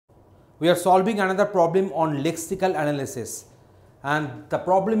we are solving another problem on lexical analysis, and the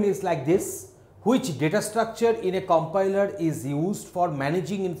problem is like this: which data structure in a compiler is used for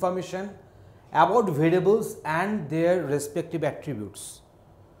managing information about variables and their respective attributes.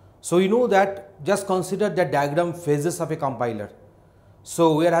 So you know that, just consider the diagram phases of a compiler.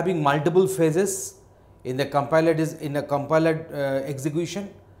 So we are having multiple phases in the compiler execution,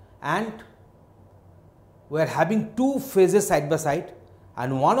 and we are having two phases side by side,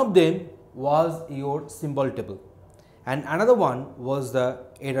 and one of them was your symbol table and another one was the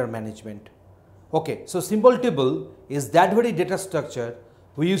error management. Okay, so symbol table is that very data structure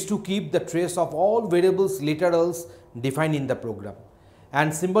we used to keep the trace of all variables, literals defined in the program,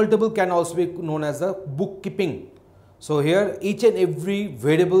 and symbol table can also be known as a bookkeeping. So here each and every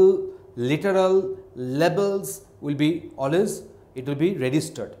variable, literal, labels will be always, it will be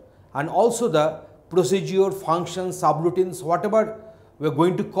registered, and also the procedure, functions, subroutines, whatever we are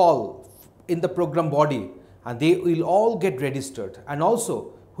going to call in the program body, and they will all get registered, and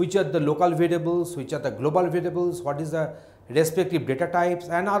also which are the local variables, which are the global variables, what is the respective data types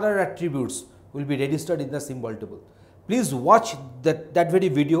and other attributes will be registered in the symbol table. Please watch that very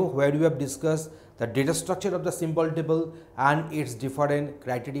video where we have discussed the data structure of the symbol table and its different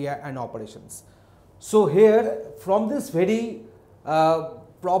criteria and operations. So here from this very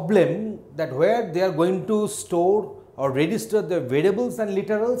problem, that where they are going to store or register the variables and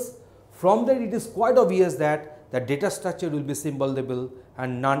literals, from there it is quite obvious that the data structure will be symbol table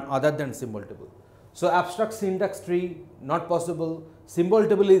and none other than symbol table. So abstract syntax tree not possible, symbol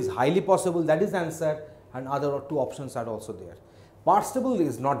table is highly possible, that is the answer, and other two options are also there. Parse table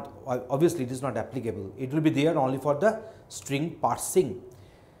is not, obviously it is not applicable, it will be there only for the string parsing.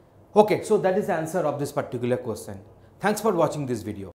 Okay, so that is the answer of this particular question. Thanks for watching this video.